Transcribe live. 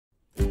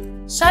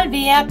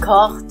Shalvea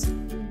Kocht.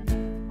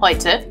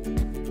 Heute,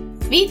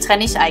 wie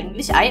trenne ich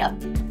eigentlich Eier?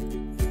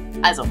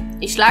 Also,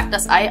 ich schlage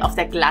das Ei auf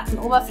der glatten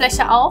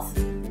Oberfläche auf,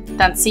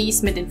 dann ziehe ich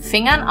es mit den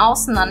Fingern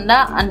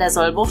auseinander an der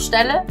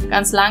Sollbruchstelle,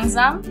 ganz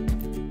langsam,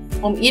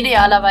 um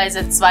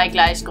idealerweise 2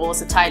 gleich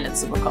große Teile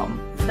zu bekommen.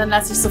 Dann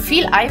lasse ich so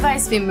viel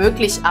Eiweiß wie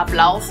möglich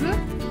ablaufen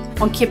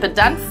und kippe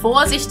dann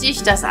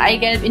vorsichtig das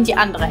Eigelb in die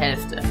andere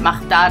Hälfte.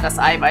 Mache da das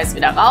Eiweiß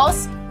wieder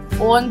raus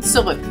und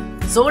zurück.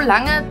 So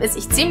lange, bis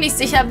ich ziemlich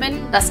sicher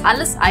bin, dass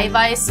alles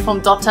Eiweiß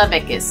vom Dotter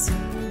weg ist.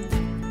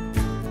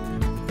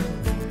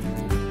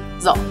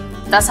 So,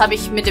 das habe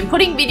ich mit dem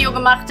Pudding-Video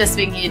gemacht,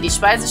 deswegen hier die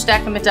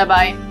Speisestärke mit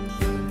dabei.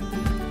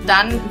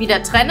 Dann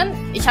wieder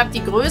trennen. Ich habe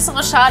die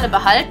größere Schale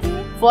behalten,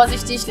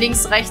 vorsichtig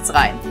links, rechts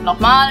rein.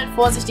 Nochmal,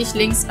 vorsichtig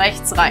links,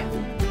 rechts rein.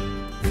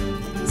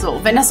 So,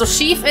 wenn das so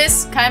schief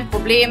ist, kein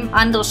Problem,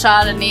 andere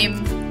Schale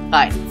nehmen,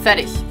 rein.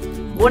 Fertig.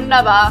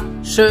 Wunderbar,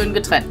 schön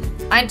getrennt.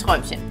 Ein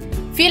Träumchen.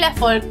 Viel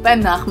Erfolg beim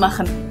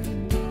Nachmachen.